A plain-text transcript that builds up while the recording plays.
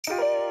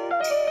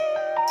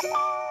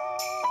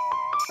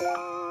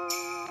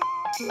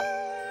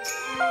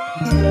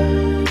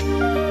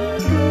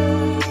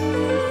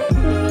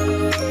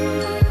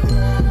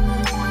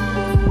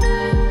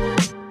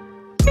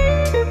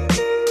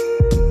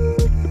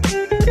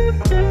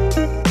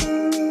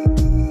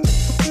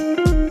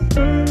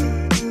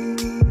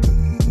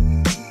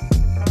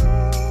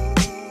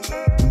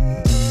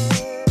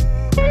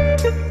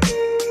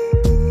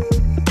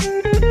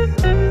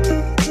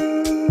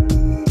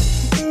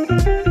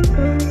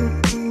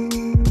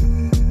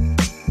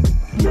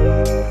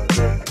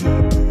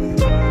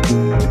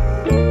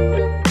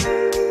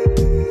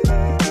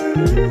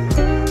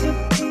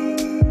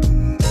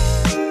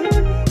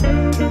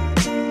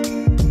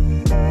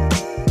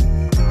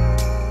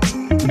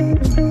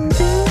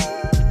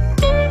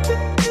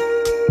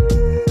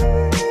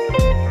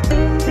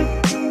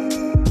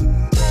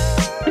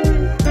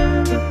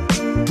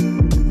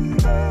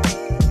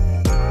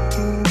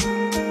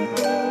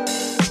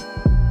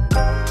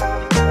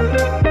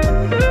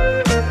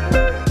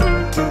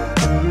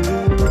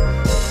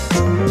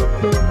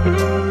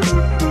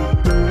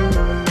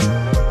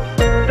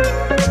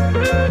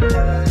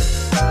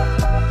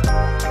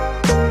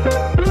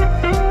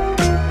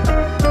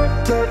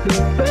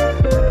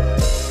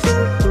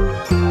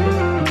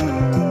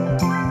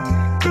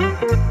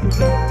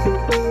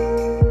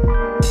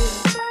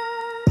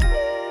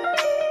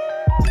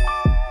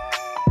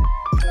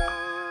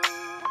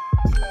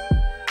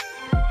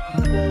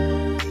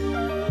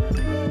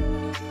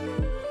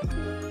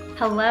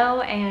Hello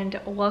and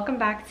welcome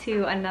back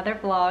to another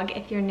vlog.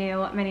 If you're new,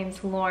 my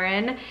name's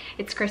Lauren.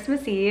 It's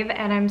Christmas Eve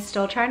and I'm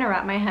still trying to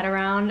wrap my head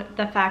around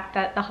the fact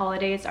that the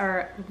holidays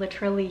are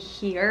literally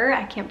here.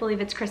 I can't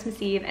believe it's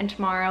Christmas Eve and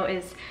tomorrow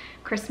is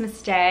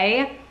Christmas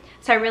Day.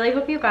 So I really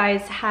hope you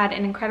guys had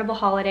an incredible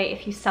holiday.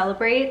 If you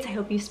celebrate, I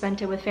hope you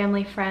spent it with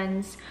family,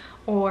 friends,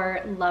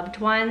 or loved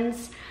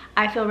ones.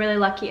 I feel really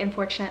lucky and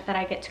fortunate that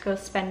I get to go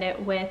spend it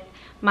with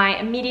my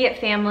immediate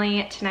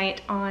family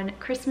tonight on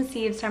Christmas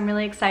Eve, so I'm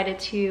really excited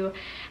to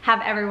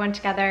have everyone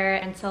together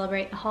and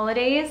celebrate the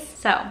holidays.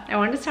 So I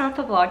wanted to start off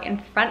the vlog in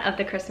front of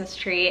the Christmas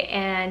tree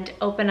and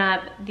open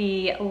up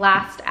the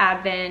last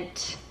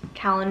Advent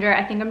calendar.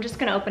 I think I'm just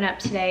gonna open up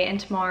today and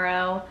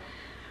tomorrow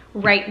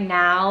right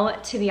now,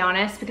 to be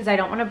honest, because I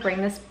don't want to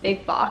bring this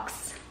big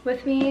box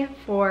with me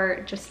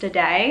for just a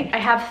day. I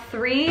have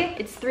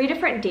it's three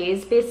different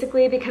days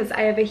basically, because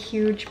I have a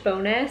huge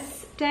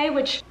bonus day,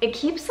 which it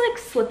keeps like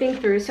slipping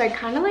through, so I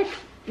kind of like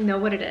know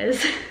what it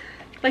is.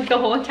 Like the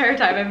whole entire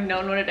time I've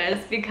known what it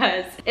is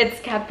because it's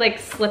kept like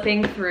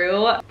slipping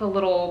through the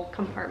little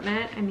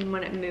compartment. I mean,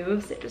 when it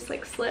moves, it just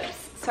like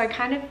slips. So I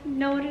kind of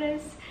know what it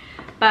is.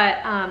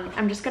 But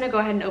I'm just gonna go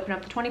ahead and open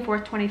up the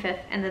 24th, 25th,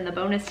 and then the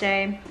bonus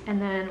day.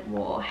 And then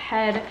we'll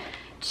head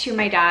to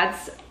my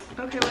dad's.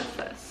 Okay, what's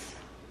this?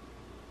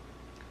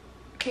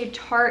 Okay,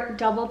 Tarte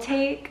Double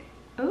Take.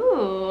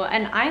 Ooh,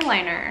 an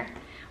eyeliner.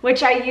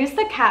 Which I use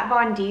the Kat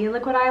Von D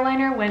liquid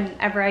eyeliner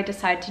whenever I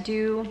decide to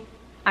do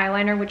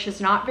eyeliner, which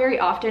is not very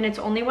often. It's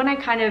only when I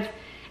kind of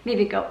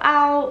maybe go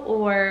out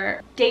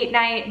or date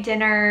night,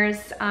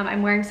 dinners.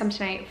 I'm wearing some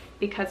tonight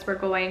because we're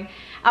going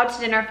out to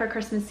dinner for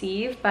Christmas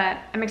Eve, but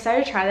I'm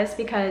excited to try this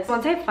because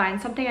once I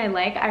find something I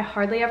like, I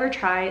hardly ever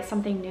try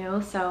something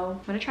new. So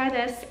I'm gonna try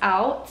this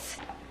out.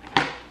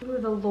 Ooh,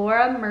 the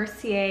Laura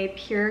Mercier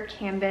Pure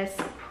Canvas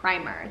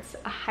Primer. It's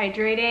a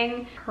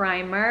hydrating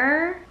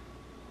primer.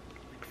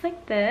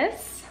 Like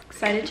this.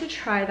 Excited to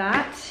try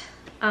that.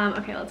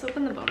 Okay, let's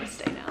open the bonus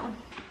day now.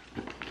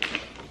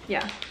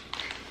 Yeah,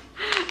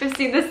 I've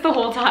seen this the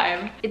whole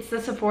time. It's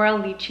the Sephora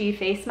Lychee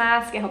face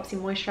mask. It helps you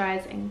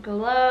moisturize and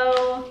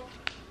glow.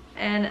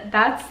 And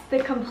that's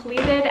the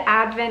completed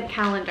Advent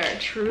calendar.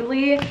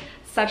 Truly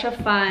such a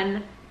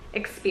fun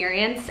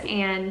experience,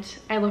 and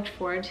I looked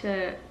forward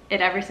to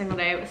it every single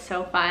day. It was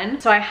so fun.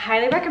 So I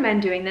highly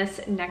recommend doing this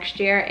next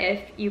year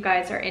if you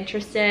guys are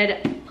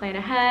interested. Plan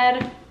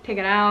ahead, pick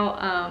it out.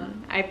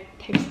 I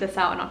picked this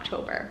out in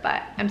October,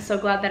 but I'm so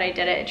glad that I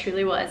did it. It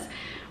truly was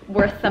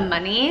worth the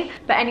money.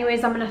 But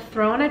anyways, I'm gonna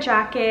throw on a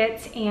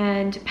jacket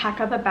and pack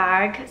up a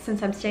bag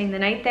since I'm staying the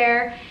night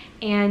there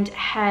and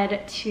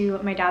head to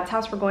my dad's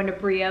house. We're going to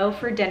Brio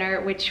for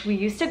dinner, which we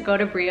used to go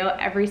to Brio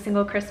every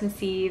single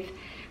Christmas Eve.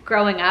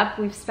 Growing up,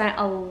 we've spent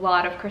a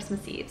lot of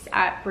Christmas Eves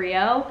at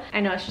Brio. I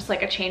know it's just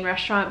like a chain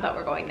restaurant, but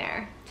we're going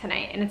there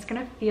tonight and it's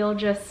gonna feel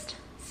just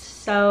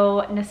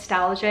so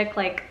nostalgic,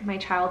 like my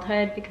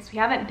childhood, because we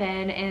haven't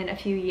been in a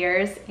few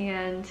years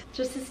and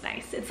just is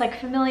nice. It's like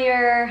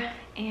familiar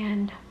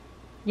and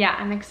yeah,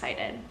 I'm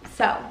excited.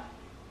 So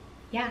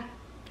yeah,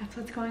 that's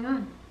what's going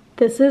on.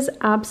 This is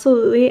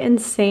absolutely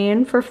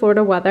insane for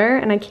Florida weather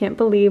and I can't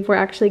believe we're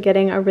actually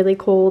getting a really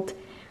cold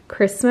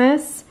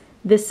Christmas.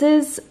 This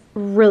is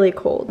really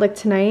cold, like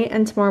tonight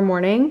and tomorrow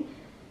morning.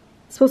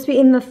 It's supposed to be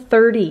in the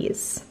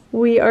 30s.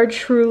 We are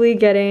truly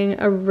getting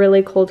a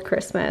really cold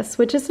Christmas,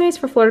 which is nice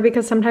for Florida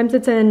because sometimes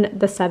it's in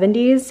the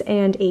 70s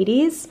and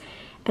 80s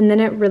and then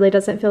it really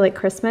doesn't feel like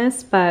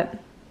Christmas, but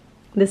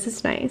this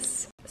is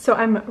nice. So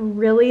I'm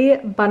really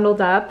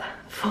bundled up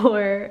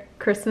for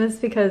Christmas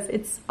because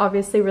it's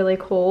obviously really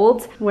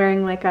cold.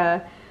 Wearing like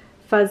a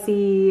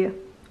fuzzy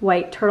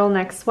white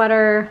turtleneck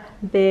sweater,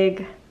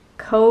 big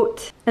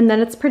coat, and then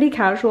it's pretty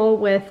casual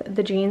with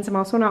the jeans. I'm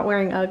also not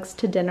wearing Uggs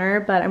to dinner,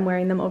 but I'm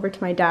wearing them over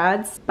to my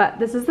dad's. But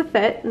this is the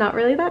fit, not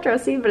really that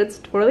dressy, but it's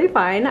totally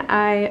fine.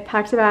 I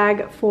packed a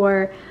bag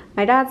for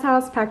my dad's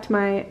house, packed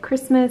my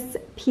Christmas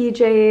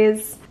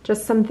PJs,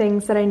 just some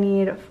things that I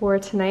need for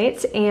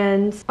tonight,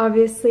 and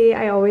obviously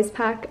I always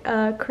pack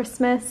a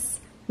Christmas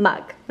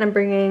mug, and I'm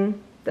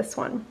bringing this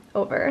one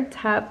over to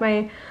have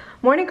my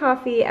morning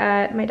coffee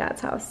at my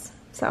dad's house.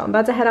 So I'm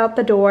about to head out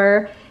the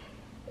door.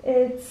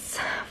 It's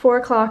 4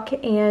 o'clock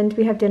and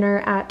we have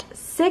dinner at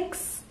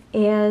 6,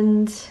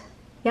 and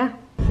yeah.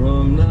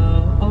 From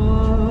now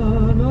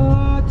on,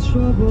 our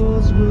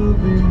troubles will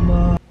be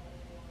mine.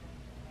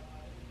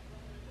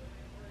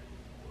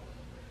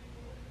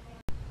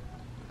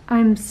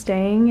 I'm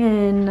staying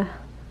in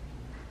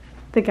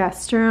the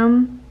guest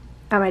room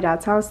at my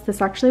dad's house. This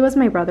actually was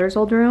my brother's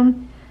old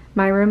room.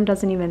 My room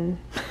doesn't even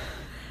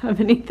have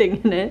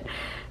anything in it.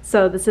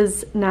 So this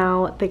is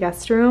now the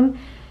guest room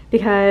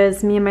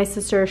because me and my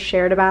sister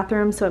shared a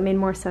bathroom, so it made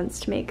more sense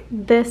to make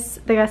this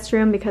the guest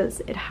room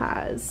because it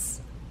has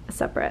a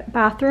separate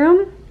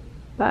bathroom.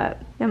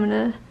 But I'm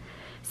gonna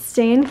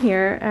stay in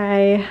here.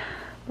 I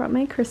brought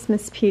my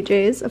Christmas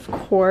PJs, of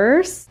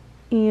course,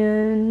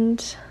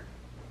 and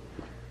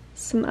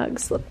some Ugg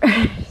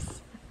slippers.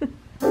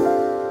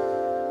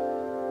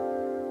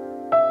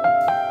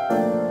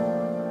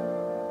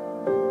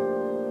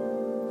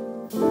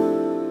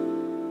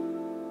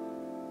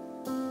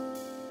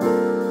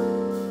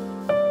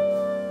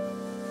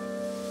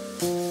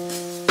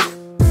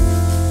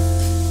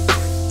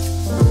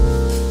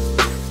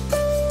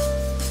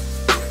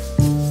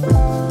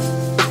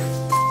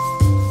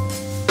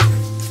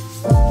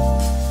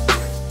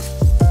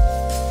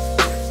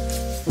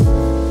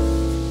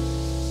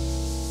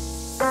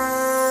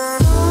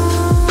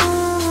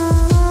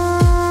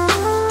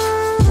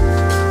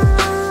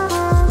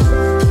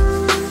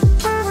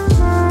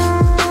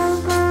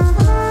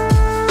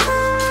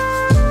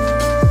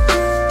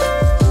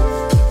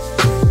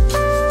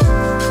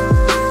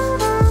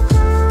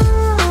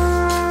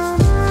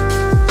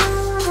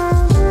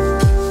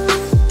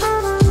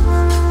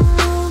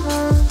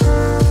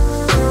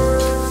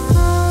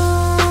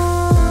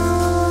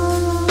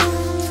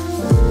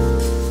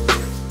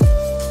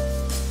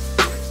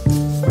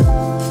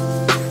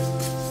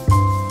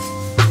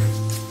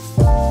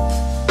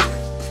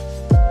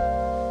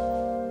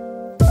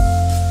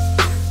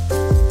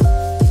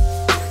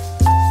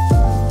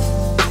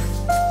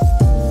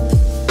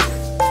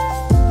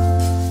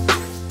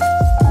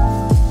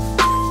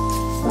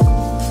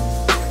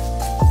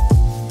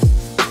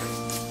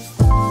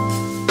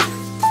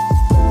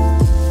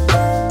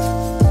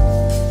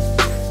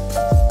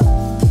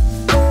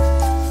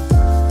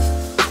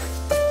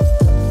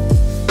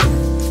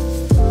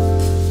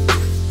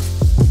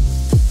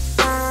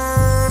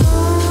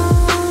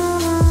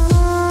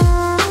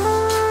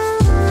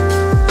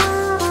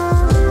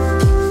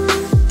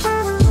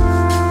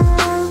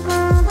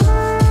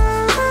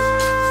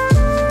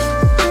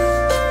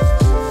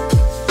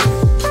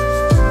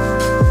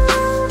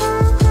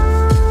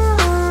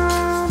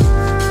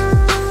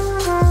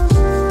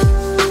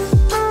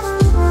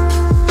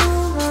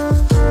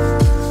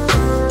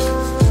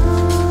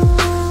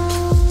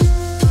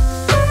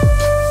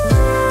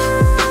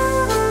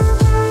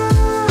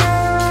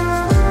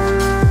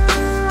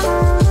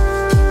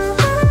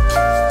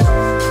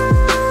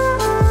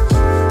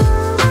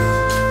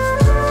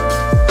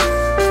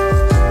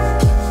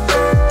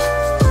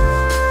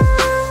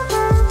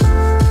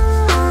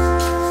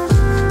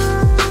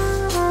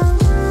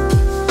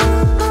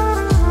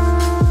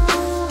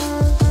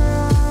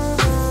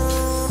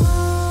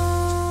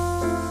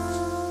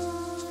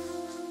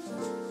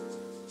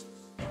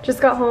 Just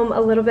got home a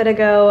little bit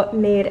ago,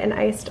 made an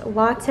iced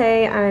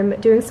latte. I'm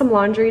doing some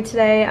laundry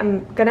today.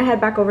 I'm gonna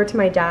head back over to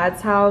my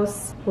dad's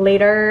house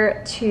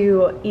later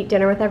to eat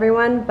dinner with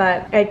everyone,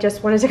 but I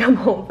just wanted to come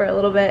home for a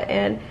little bit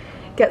and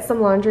get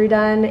some laundry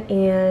done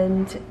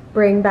and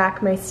bring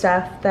back my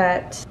stuff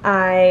that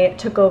I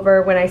took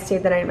over when I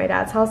stayed the night at my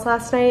dad's house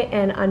last night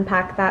and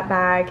unpack that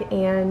bag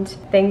and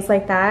things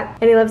like that.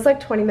 And he lives like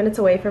 20 minutes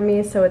away from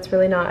me, so it's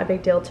really not a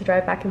big deal to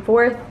drive back and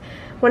forth.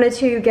 Wanted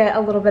to get a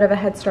little bit of a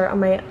head start on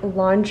my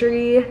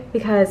laundry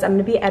because I'm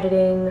gonna be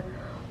editing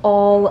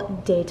all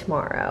day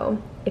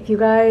tomorrow. If you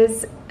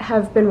guys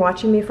have been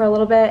watching me for a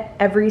little bit,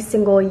 every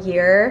single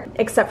year,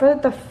 except for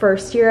the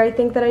first year I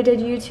think that I did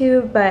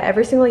YouTube, but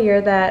every single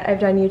year that I've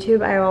done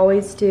YouTube, I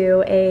always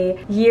do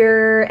a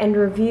year end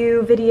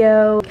review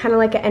video, kind of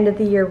like an end of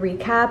the year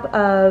recap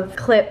of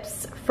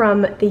clips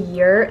from the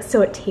year.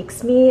 So it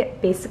takes me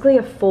basically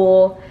a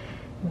full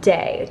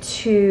day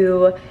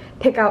to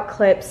pick out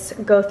clips,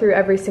 go through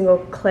every single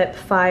clip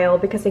file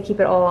because I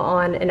keep it all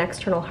on an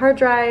external hard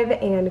drive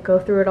and go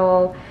through it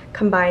all,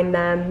 combine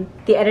them.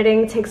 The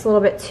editing takes a little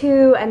bit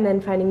too, and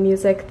then finding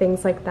music,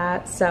 things like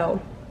that.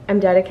 So I'm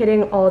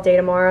dedicating all day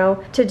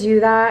tomorrow to do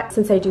that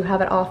since I do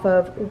have it off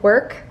of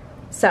work.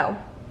 So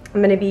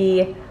I'm gonna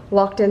be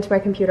locked into my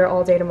computer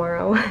all day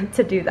tomorrow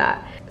to do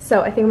that.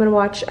 So I think I'm gonna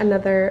watch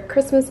another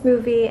Christmas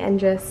movie and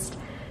just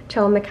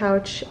chill on the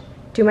couch,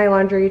 do my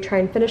laundry, try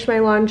and finish my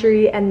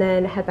laundry, and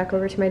then head back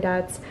over to my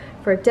dad's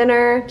for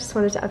dinner. Just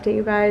wanted to update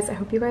you guys. I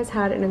hope you guys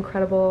had an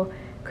incredible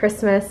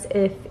Christmas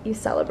if you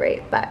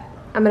celebrate. But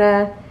I'm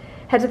gonna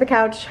head to the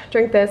couch,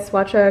 drink this,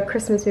 watch a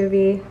Christmas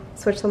movie,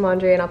 switch some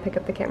laundry, and I'll pick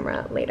up the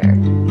camera later.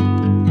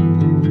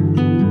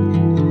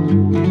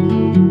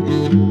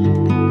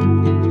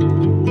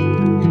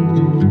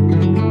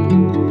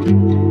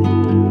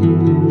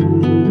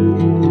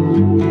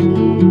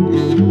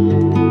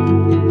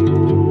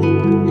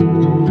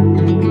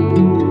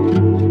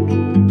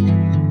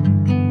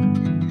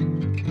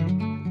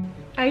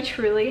 I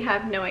truly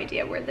have no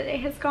idea where the day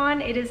has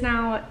gone. It is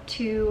now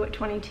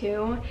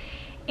 2:22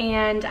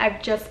 and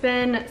I've just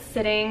been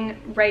sitting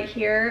right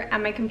here at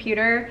my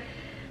computer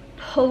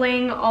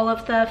pulling all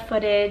of the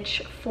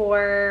footage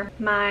for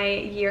my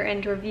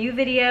year-end review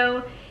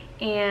video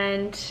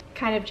and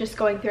kind of just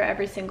going through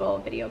every single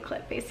video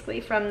clip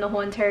basically from the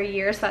whole entire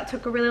year. So that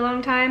took a really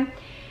long time.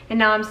 And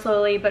now I'm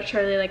slowly but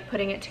surely like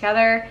putting it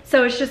together.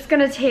 So it's just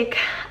gonna take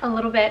a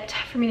little bit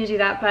for me to do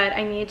that, but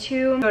I need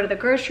to go to the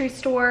grocery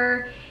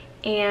store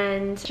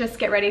and just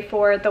get ready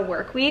for the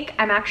work week.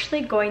 I'm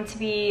actually going to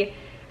be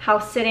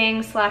house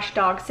sitting /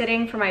 dog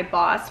sitting for my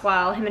boss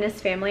while him and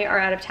his family are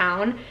out of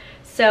town.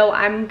 So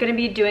I'm gonna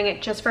be doing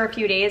it just for a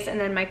few days, and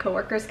then my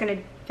coworker's gonna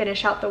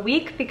finish out the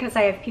week because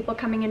I have people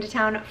coming into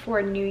town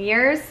for New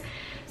Year's.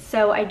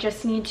 So I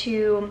just need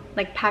to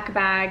like pack a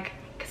bag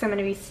because I'm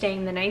gonna be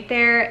staying the night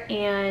there,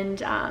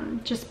 and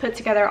just put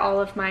together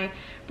all of my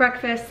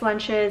breakfasts,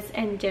 lunches,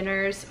 and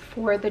dinners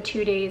for the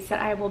 2 days that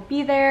I will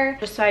be there,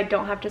 just so I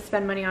don't have to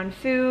spend money on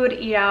food,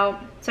 eat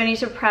out. So I need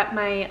to prep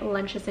my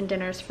lunches and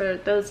dinners for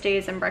those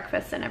days and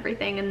breakfasts and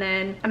everything. And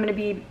then I'm gonna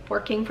be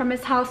working from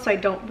his house, so I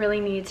don't really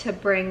need to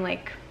bring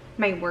like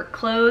my work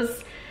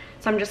clothes.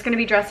 So I'm just gonna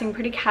be dressing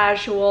pretty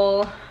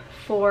casual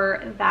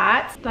for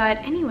that. But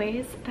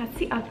anyways, that's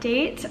the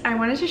update I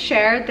wanted to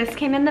share. This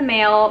came in the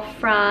mail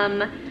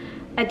from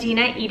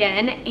Adina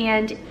Eden,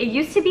 and it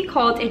used to be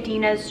called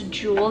Adina's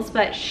Jewels,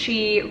 but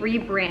she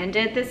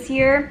rebranded this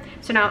year,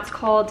 so now it's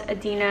called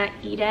Adina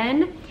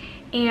Eden.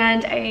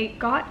 And I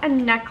got a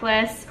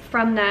necklace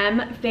from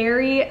them,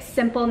 very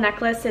simple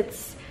necklace.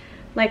 It's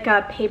like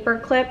a paper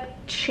clip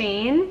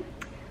chain,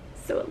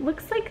 so it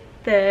looks like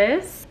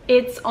this.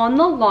 It's on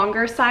the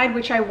longer side,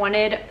 which I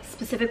wanted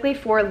specifically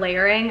for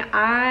layering.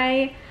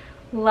 I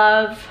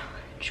love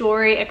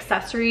jewelry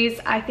accessories.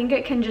 I think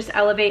it can just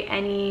elevate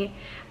any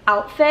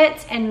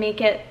outfit and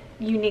make it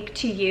unique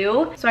to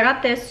you. So I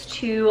got this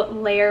to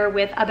layer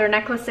with other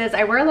necklaces.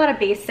 I wear a lot of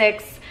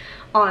basics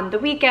on the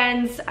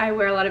weekends. I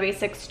wear a lot of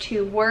basics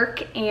to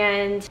work,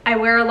 and I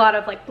wear a lot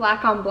of like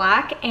black on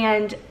black,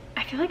 and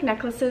I feel like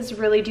necklaces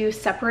really do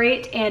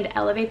separate and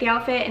elevate the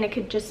outfit, and it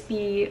could just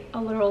be a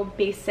little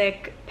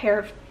basic pair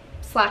of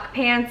slack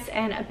pants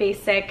and a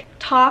basic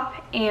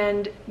top,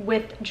 and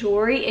with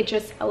jewelry it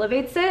just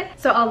elevates it.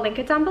 So I'll link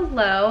it down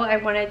below. I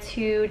wanted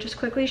to just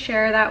quickly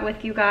share that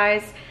with you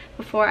guys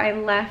before I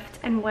left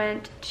and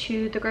went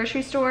to the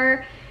grocery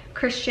store.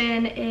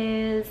 Christian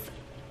is,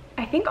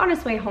 I think, on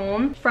his way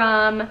home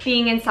from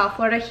being in South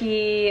Florida.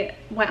 He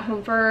went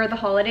home for the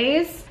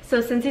holidays. So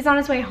since he's on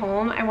his way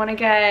home, I want to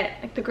get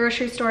like the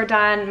grocery store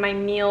done, my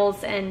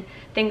meals and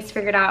things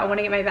figured out. I want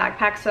to get my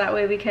backpack so that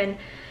way we can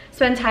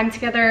spend time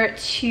together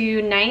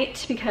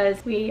tonight,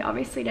 because we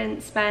obviously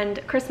didn't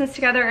spend Christmas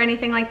together or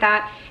anything like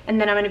that. And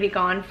then I'm going to be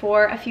gone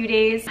for a few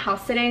days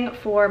house sitting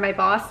for my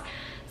boss.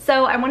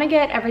 So I want to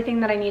get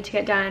everything that I need to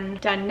get done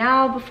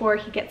now before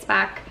he gets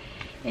back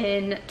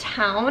in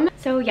town.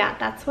 So yeah,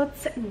 that's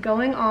what's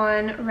going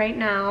on right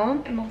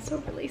now. I'm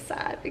also really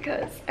sad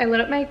because I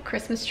lit up my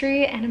Christmas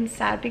tree, and I'm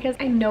sad because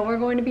I know we're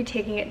going to be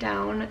taking it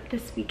down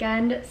this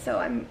weekend. So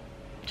I'm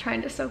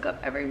trying to soak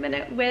up every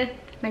minute with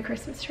my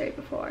Christmas tree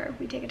before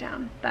we take it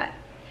down. But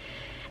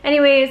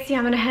anyways, yeah,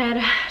 I'm gonna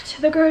head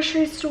to the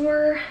grocery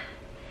store,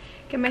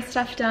 get my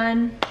stuff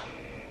done,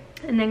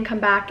 and then come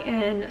back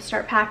and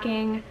start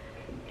packing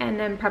and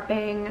then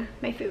prepping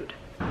my food.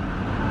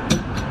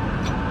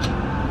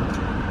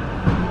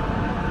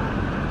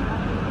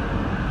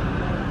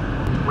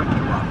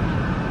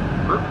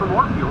 Look for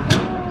more fuel.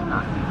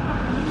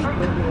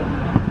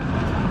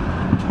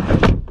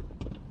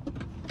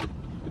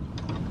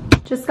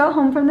 Just got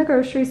home from the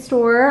grocery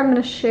store. I'm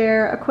gonna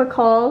share a quick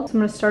haul. So I'm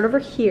gonna start over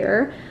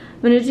here.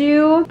 I'm gonna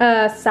do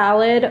a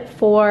salad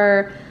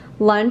for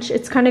lunch.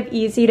 It's kind of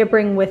easy to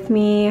bring with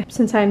me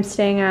since I'm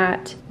staying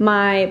at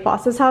my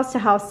boss's house to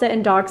house sit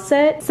and dog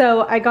sit.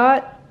 So I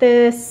got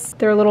this,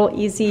 their little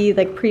easy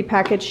like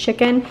pre-packaged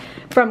chicken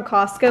from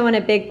Costco in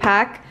a big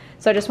pack.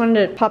 So I just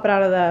wanted to pop it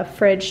out of the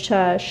fridge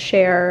to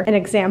share an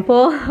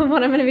example of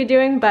what I'm gonna be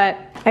doing. But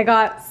I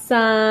got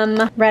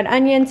some red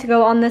onion to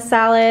go on the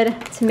salad,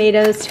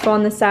 tomatoes to go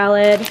on the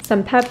salad,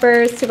 some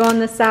peppers to go on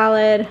the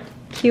salad,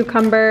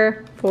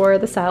 cucumber for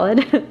the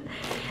salad,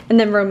 and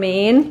then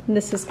romaine.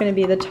 This is gonna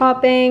be the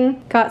topping.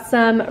 Got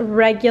some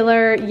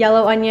regular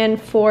yellow onion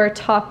for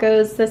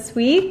tacos this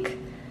week.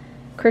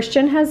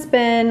 Christian has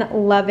been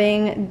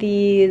loving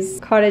these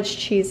cottage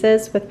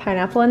cheeses with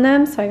pineapple in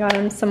them, so I got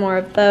him some more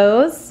of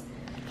those.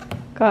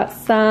 Got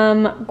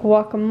some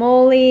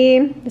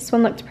guacamole. This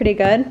one looked pretty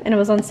good and it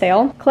was on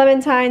sale.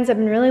 Clementines, I've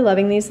been really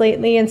loving these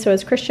lately, and so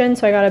has Christian,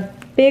 so I got a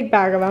big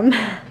bag of them.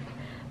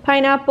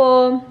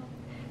 Pineapple,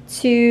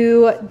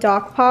 2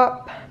 Doc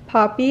Pop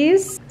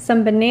poppies,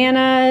 some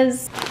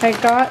bananas. I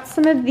got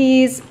some of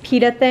these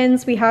pita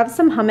thins. We have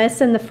some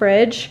hummus in the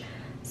fridge,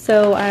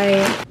 so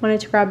I wanted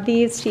to grab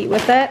these to eat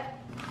with it.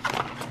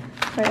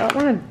 I got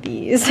one of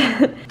these.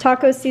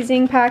 Taco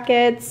seasoning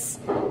packets.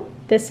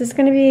 This is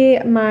gonna be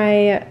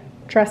my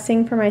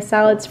dressing for my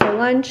salads for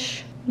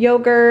lunch.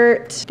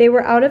 Yogurt. They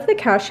were out of the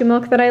cashew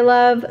milk that I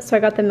love, so I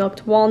got the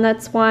milked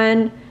walnuts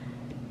one.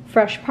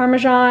 Fresh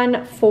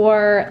Parmesan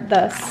for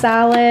the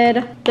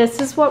salad.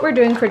 This is what we're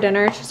doing for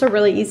dinner. It's just a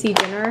really easy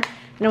dinner,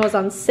 and it was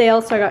on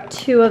sale, so I got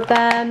 2 of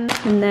them.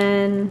 And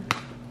then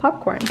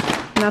popcorn,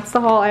 and that's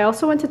the haul. I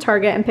also went to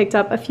Target and picked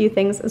up a few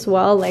things as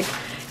well, like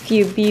a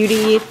few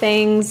beauty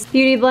things,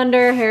 beauty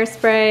blender,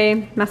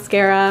 hairspray,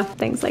 mascara,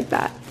 things like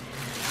that.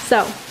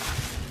 So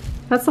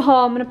that's the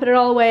haul. I'm gonna put it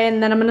all away,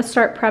 and then I'm gonna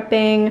start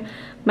prepping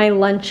my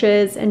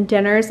lunches and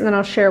dinners, and then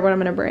I'll share what I'm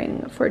gonna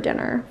bring for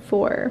dinner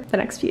for the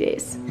next few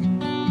days.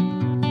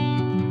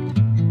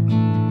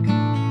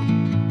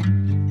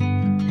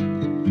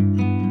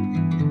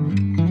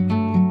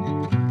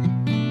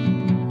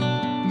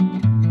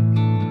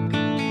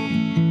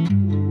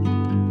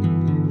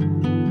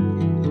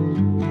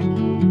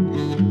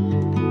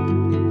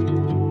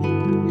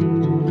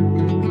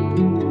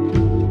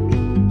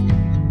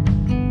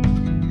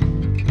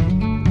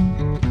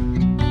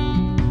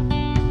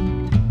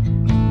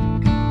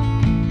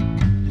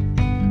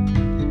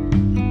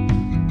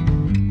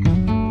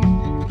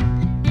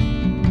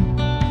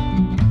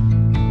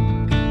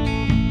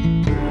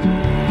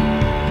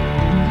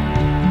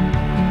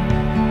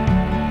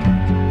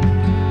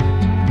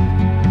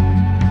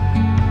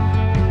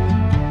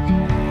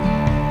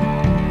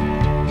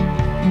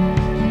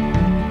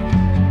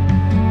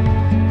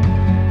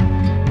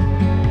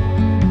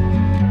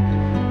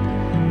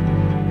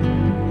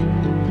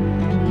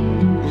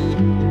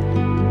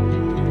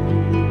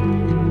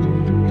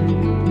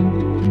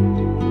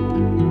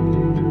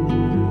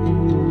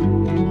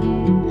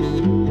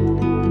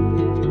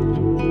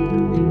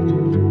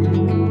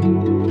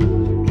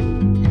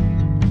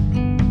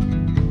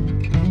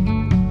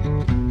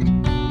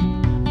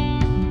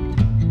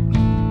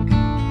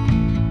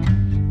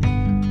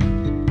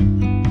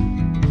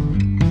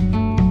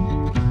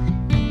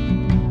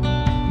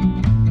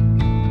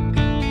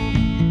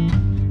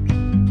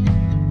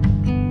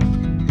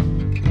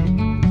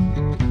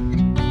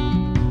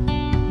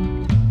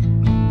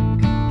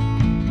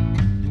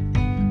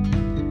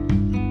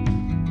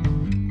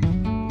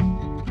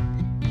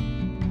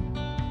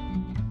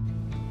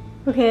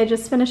 Okay, I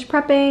just finished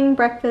prepping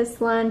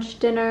breakfast, lunch,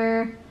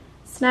 dinner,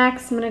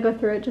 snacks. I'm gonna go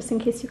through it just in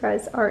case you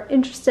guys are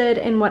interested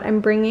in what I'm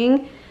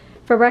bringing.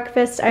 For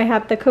breakfast, I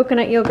have the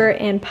coconut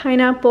yogurt and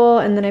pineapple,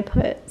 and then I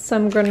put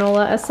some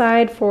granola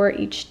aside for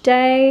each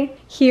day.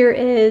 Here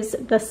is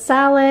the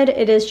salad.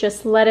 It is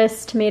just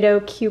lettuce,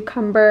 tomato,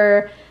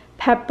 cucumber,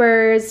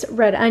 peppers,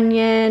 red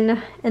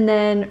onion, and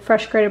then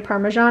fresh grated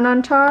Parmesan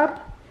on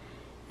top.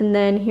 And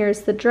then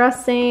here's the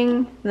dressing.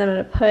 And then I'm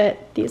gonna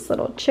put these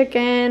little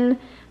chicken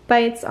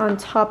bites on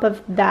top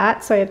of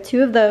that, so I have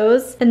 2 of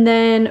those. And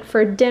then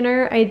for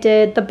dinner, I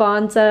did the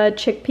Bonza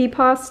chickpea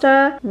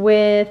pasta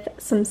with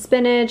some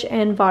spinach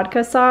and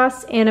vodka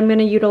sauce, and I'm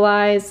gonna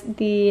utilize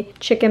the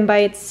chicken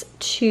bites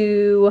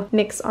to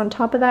mix on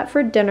top of that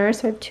for dinner,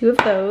 so I have 2 of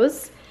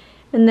those.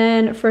 And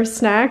then for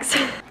snacks,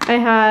 I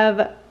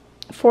have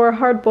 4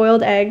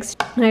 hard-boiled eggs,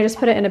 and I just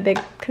put it in a big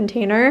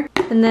container.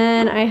 And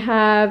then I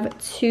have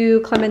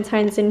 2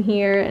 clementines in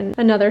here and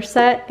another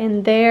set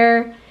in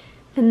there.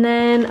 And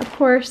then, of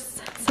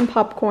course, some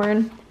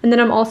popcorn. And then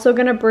I'm also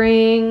gonna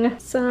bring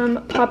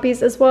some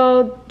poppies as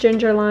well,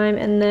 ginger lime,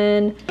 and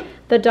then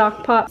the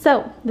Doc Pop.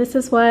 So this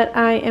is what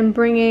I am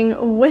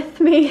bringing with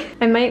me.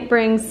 I might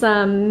bring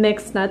some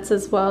mixed nuts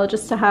as well,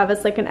 just to have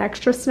as like an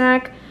extra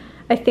snack.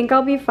 I think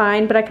I'll be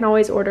fine, but I can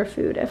always order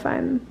food if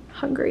I'm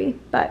hungry.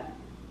 But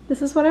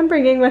this is what I'm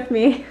bringing with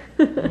me.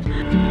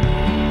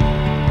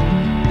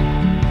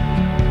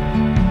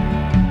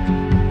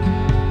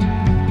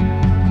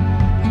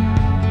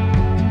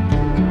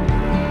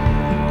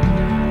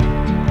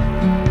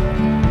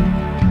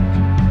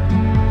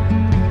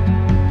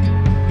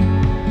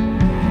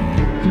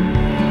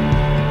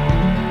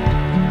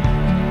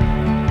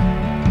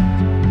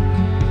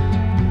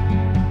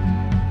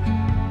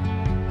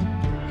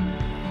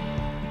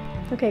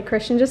 Okay,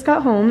 Christian just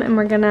got home and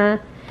we're gonna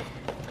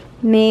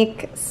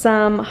make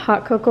some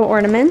hot cocoa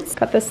ornaments.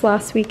 Got this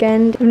last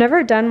weekend. I've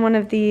never done one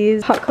of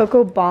these hot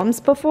cocoa bombs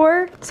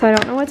before, so I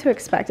don't know what to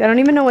expect. I don't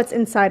even know what's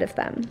inside of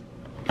them.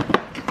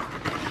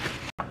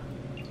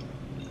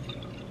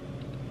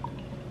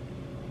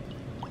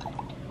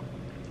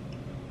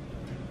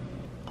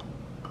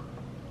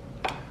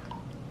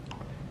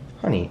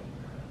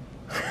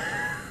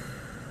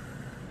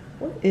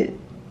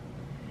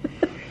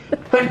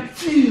 Are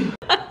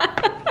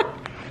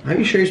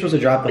you sure you're supposed to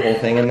drop the whole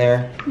thing in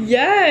there?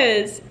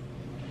 Yes.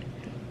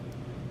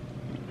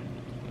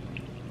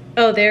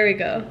 Oh, there we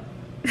go.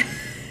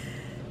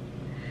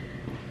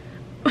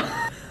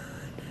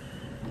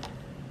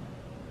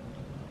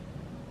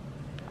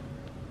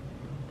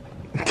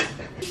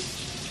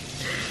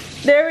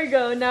 There we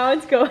go, now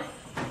it's going.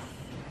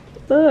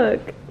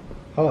 Look.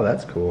 Oh,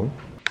 that's cool.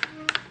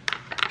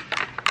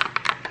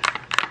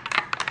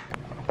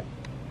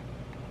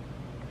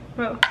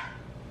 Oh.